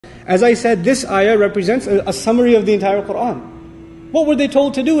As I said, this ayah represents a summary of the entire Quran. What were they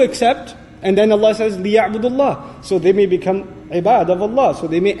told to do except, and then Allah says, لِيَعْبُدُ اللَّهِ, so they may become ibad of Allah, so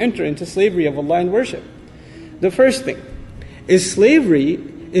they may enter into slavery of Allah and worship. The first thing is slavery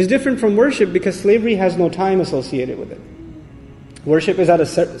is different from worship because slavery has no time associated with it. Worship is at a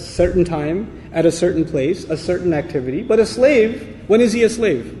certain time, at a certain place, a certain activity. But a slave, when is he a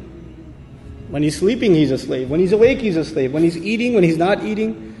slave? When he's sleeping, he's a slave. When he's awake, he's a slave. When he's eating, when he's not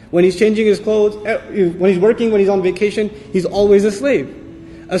eating, when he's changing his clothes, when he's working, when he's on vacation, he's always a slave.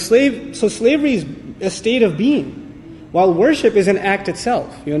 So slavery is a state of being, while worship is an act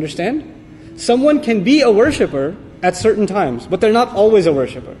itself. You understand? Someone can be a worshipper at certain times, but they're not always a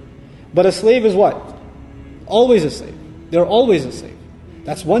worshipper. But a slave is what? Always a slave. They're always a slave.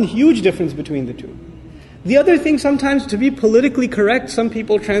 That's one huge difference between the two. The other thing, sometimes to be politically correct, some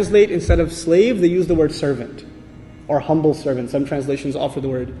people translate instead of slave, they use the word servant or humble servant. Some translations offer the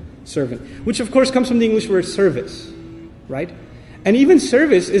word servant, which of course comes from the English word service, right? And even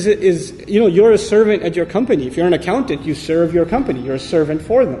service is you're a servant at your company. If you're an accountant, you serve your company. You're a servant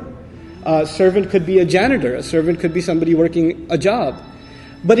for them. A servant could be a janitor. A servant could be somebody working a job.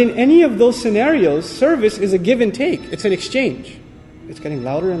 But in any of those scenarios, service is a give and take. It's an exchange. It's getting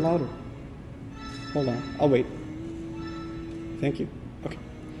louder and louder. Hold on, I'll wait. Thank you. Okay.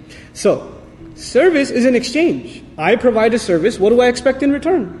 So, service is an exchange. I provide a service. What do I expect in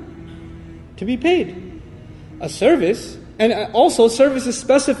return? To be paid. A service, and also service is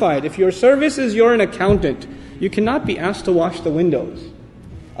specified. If your service is you're an accountant, you cannot be asked to wash the windows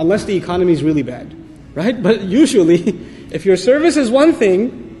unless the economy is really bad, right? But usually, if your service is one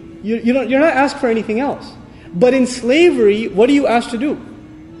thing, you're not asked for anything else. But in slavery, what are you asked to do?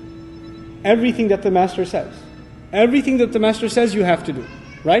 Everything that the master says. Everything that the master says you have to do,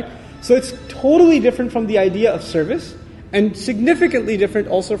 right? So it's totally different from the idea of service, and significantly different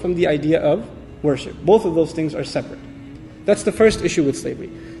also from the idea of worship. Both of those things are separate. That's the first issue with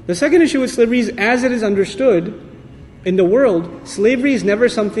slavery. The second issue with slavery is, as it is understood in the world, slavery is never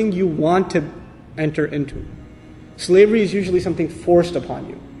something you want to enter into. Slavery is usually something forced upon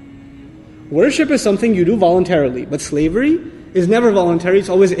you. Worship is something you do voluntarily, but slavery is never voluntary, it's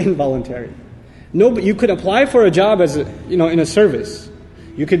always involuntary. No, but you could apply for a job as in a service.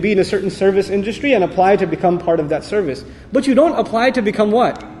 You could be in a certain service industry and apply to become part of that service. But you don't apply to become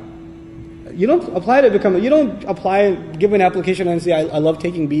what? You don't apply, give an application and say, I love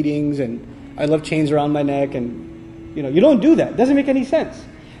taking beatings and I love chains around my neck, and you don't do that. It doesn't make any sense.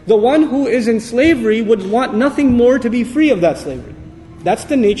 The one who is in slavery would want nothing more to be free of that slavery. That's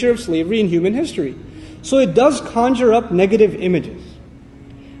the nature of slavery in human history. So it does conjure up negative images.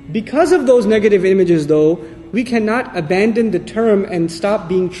 Because of those negative images, though, we cannot abandon the term and stop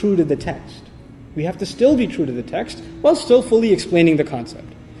being true to the text. We have to still be true to the text while still fully explaining the concept.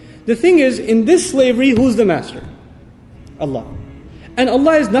 The thing is, in this slavery, who's the master? Allah. And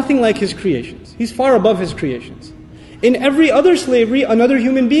Allah is nothing like His creations. He's far above His creations. In every other slavery, another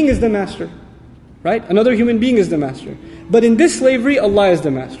human being is the master. Right? Another human being is the master. But in this slavery, Allah is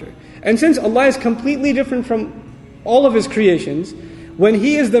the master. And since Allah is completely different from all of His creations, when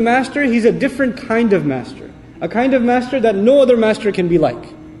He is the master, He's a different kind of master. A kind of master that no other master can be like.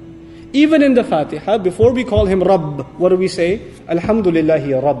 Even in the Fatiha, before we call Him Rabb, what do we say?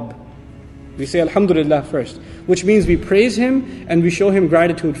 Alhamdulillahi Rabb. We say Alhamdulillah first, which means we praise Him and we show Him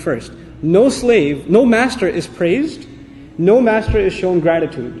gratitude first. No slave, no master is praised, no master is shown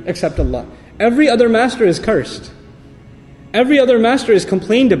gratitude except Allah. Every other master is cursed. Every other master is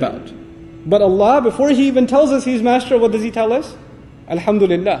complained about. But Allah, before He even tells us He's master, what does He tell us?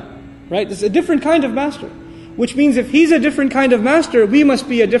 Alhamdulillah. Right? It's a different kind of master. Which means if He's a different kind of master, we must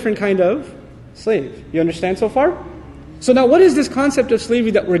be a different kind of slave. You understand so far? So now what is this concept of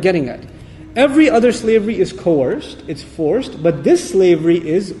slavery that we're getting at? Every other slavery is coerced, it's forced, but this slavery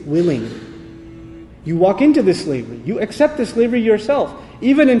is willing. You walk into this slavery. You accept the slavery yourself.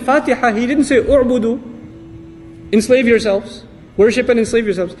 Even in Fatiha, He didn't say, "U'budu," enslave yourselves, worship and enslave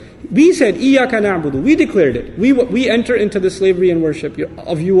yourselves. We said, "Iyaka na'budu." We declared it. We enter into the slavery and worship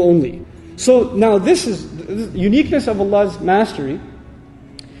of You only. So now this is the uniqueness of Allah's mastery,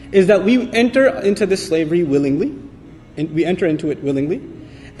 is that we enter into this slavery willingly, and we enter into it willingly.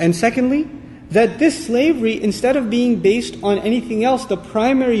 And secondly, that this slavery, instead of being based on anything else, the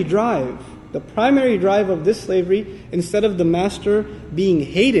primary drive of this slavery, instead of the master being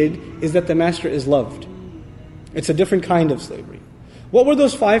hated, is that the master is loved. It's a different kind of slavery. What were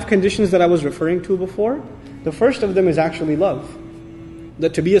those 5 conditions that I was referring to before? The first of them is actually love.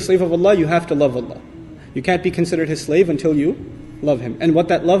 That to be a slave of Allah, you have to love Allah. You can't be considered His slave until you love Him. And what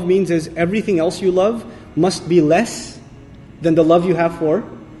that love means is everything else you love must be less than the love you have for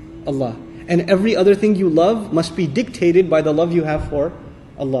Allah. And every other thing you love must be dictated by the love you have for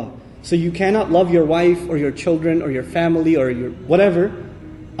Allah. So you cannot love your wife or your children or your family or your whatever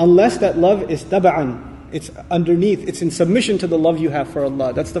unless that love is taba'an. It's underneath, it's in submission to the love you have for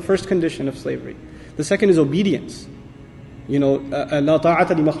Allah. That's the first condition of slavery. The second is obedience. لا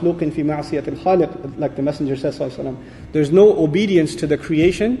طاعة لمخلوق في معصية الخالق, like the Messenger says, there's no obedience to the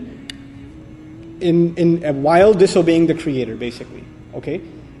creation while disobeying the Creator, basically. Okay?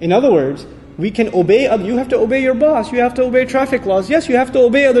 In other words, we can obey, you have to obey your boss, you have to obey traffic laws, yes, you have to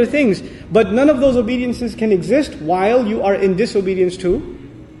obey other things, but none of those obediences can exist while you are in disobedience to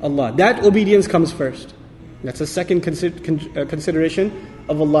Allah. That obedience comes first. That's the second consideration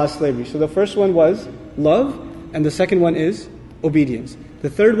of Allah's slavery. So the first one was love, and the second one is obedience. The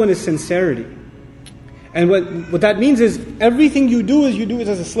third one is sincerity. And what that means is everything you do it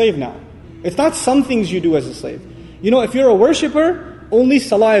as a slave now. It's not some things you do as a slave. If you're a worshipper, only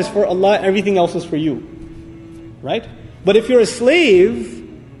salah is for Allah, everything else is for you. Right? But if you're a slave,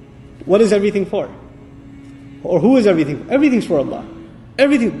 what is everything for? Or who is everything for? Everything's for Allah.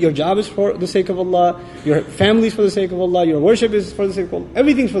 Everything, your job is for the sake of Allah, your family is for the sake of Allah, your worship is for the sake of Allah,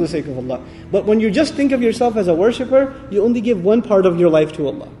 everything's for the sake of Allah. But when you just think of yourself as a worshipper, you only give one part of your life to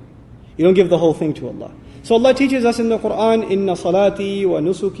Allah. You don't give the whole thing to Allah. So Allah teaches us in the Quran, Inna salati wa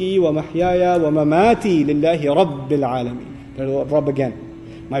nusuki wa mahyaya wa mamati lillahi rabbil alameen. There's Rabb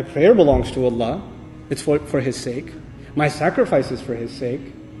again. My prayer belongs to Allah, it's for His sake. My sacrifice is for His sake.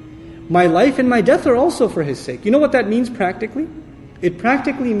 My life and my death are also for His sake. You know what that means practically? It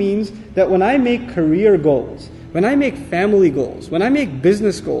practically means that when I make career goals, when I make family goals, when I make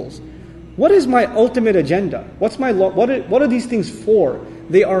business goals, what is my ultimate agenda? What are these things for?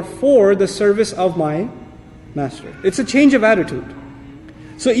 They are for the service of my Master. It's a change of attitude.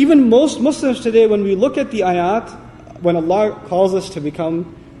 So even most Muslims today, when we look at the ayat, when Allah calls us to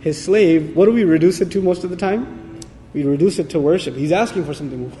become His slave, what do we reduce it to most of the time? We reduce it to worship. He's asking for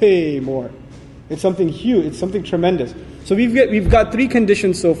something way more. It's something huge. It's something tremendous. So we've got three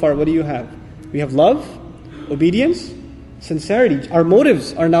conditions so far. What do you have? We have love, obedience, sincerity. Our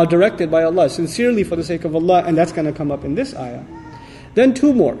motives are now directed by Allah, sincerely for the sake of Allah, and that's going to come up in this ayah. Then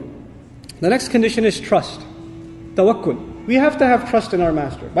two more. The next condition is trust. Tawakkul. We have to have trust in our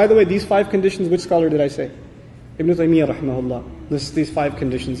Master. By the way, these 5 conditions, which scholar did I say? Ibn Taymiyyah rahimahullah. These 5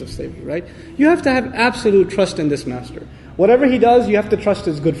 conditions of slavery, right? You have to have absolute trust in this Master. Whatever He does, you have to trust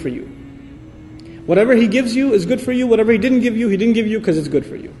is good for you. Whatever He gives you is good for you. Whatever He didn't give you because it's good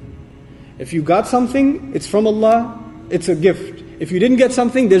for you. If you got something, it's from Allah, it's a gift. If you didn't get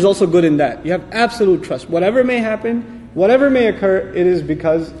something, there's also good in that. You have absolute trust. Whatever may happen, whatever may occur, it is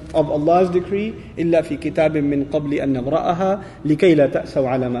because of Allah's decree. إِلَّا فِي كِتَابٍ مِّن قَبْلِ أَن نَبْرَأَهَا لِكَيْ لَا تَأْسَوْا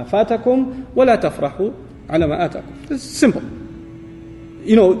عَلَى مَا فَاتَكُمْ وَلَا تَفْرَحُوا عَلَى مَا آتَكُمْ. It's simple.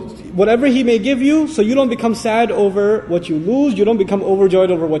 Whatever He may give you, so you don't become sad over what you lose, you don't become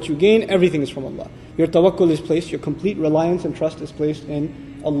overjoyed over what you gain, everything is from Allah. Your tawakkul is placed, your complete reliance and trust is placed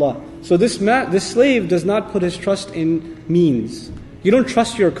in Allah. So this slave does not put his trust in means. You don't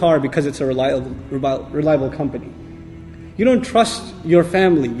trust your car because it's a reliable company. You don't trust your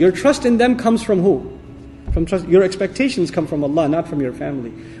family. Your trust in them comes from who? From trust. Your expectations come from Allah, not from your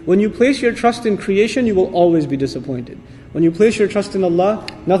family. When you place your trust in creation, you will always be disappointed. When you place your trust in Allah,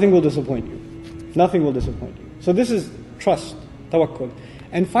 nothing will disappoint you. Nothing will disappoint you. So this is trust, tawakkul.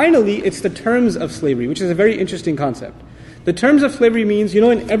 And finally, it's the terms of slavery, which is a very interesting concept. The terms of slavery means,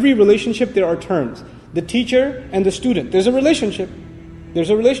 in every relationship there are terms. The teacher and the student, there's a relationship. There's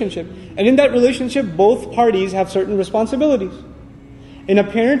a relationship. And in that relationship, both parties have certain responsibilities. In a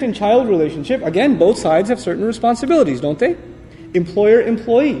parent and child relationship, again, both sides have certain responsibilities, don't they?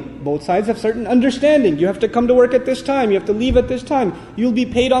 Employer-employee, both sides have certain understanding. You have to come to work at this time, you have to leave at this time, you'll be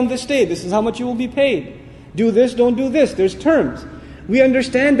paid on this day, this is how much you will be paid. Do this, don't do this, there's terms. We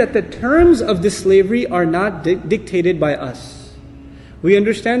understand that the terms of this slavery are not dictated by us. We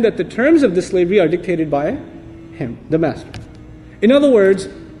understand that the terms of this slavery are dictated by Him, the Master. In other words,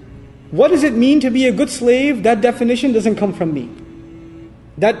 what does it mean to be a good slave? That definition doesn't come from me.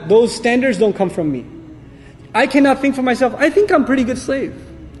 Those standards don't come from me. I cannot think for myself, I think I'm a pretty good slave.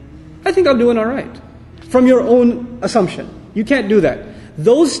 I think I'm doing all right. From your own assumption. You can't do that.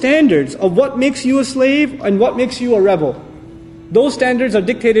 Those standards of what makes you a slave and what makes you a rebel, those standards are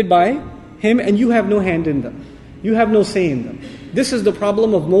dictated by Him and you have no hand in them. You have no say in them. This is the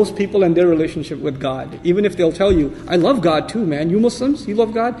problem of most people and their relationship with God. Even if they'll tell you, I love God too, man. You Muslims, you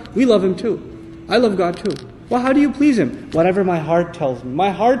love God? We love Him too. I love God too. Well, how do you please Him? Whatever my heart tells me. My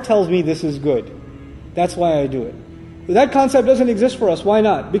heart tells me this is good. That's why I do it. That concept doesn't exist for us. Why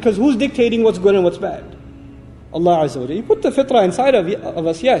not? Because who's dictating what's good and what's bad? Allah Azza wa Jalla. You put the fitrah inside of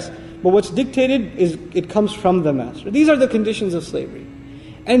us, yes, but what's dictated is it comes from the master. These are the conditions of slavery.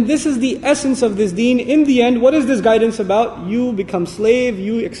 And this is the essence of this deen. In the end, what is this guidance about? You become slave,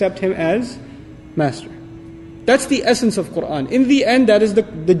 you accept him as master. That's the essence of Qur'an. In the end, that is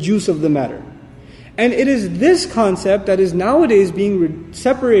the juice of the matter. And it is this concept that is nowadays being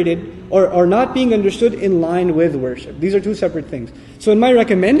separated or not being understood in line with worship. These are two separate things. So in my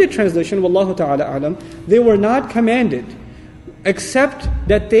recommended translation, Wallahu ta'ala alam, they were not commanded except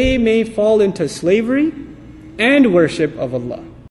that they may fall into slavery and worship of Allah.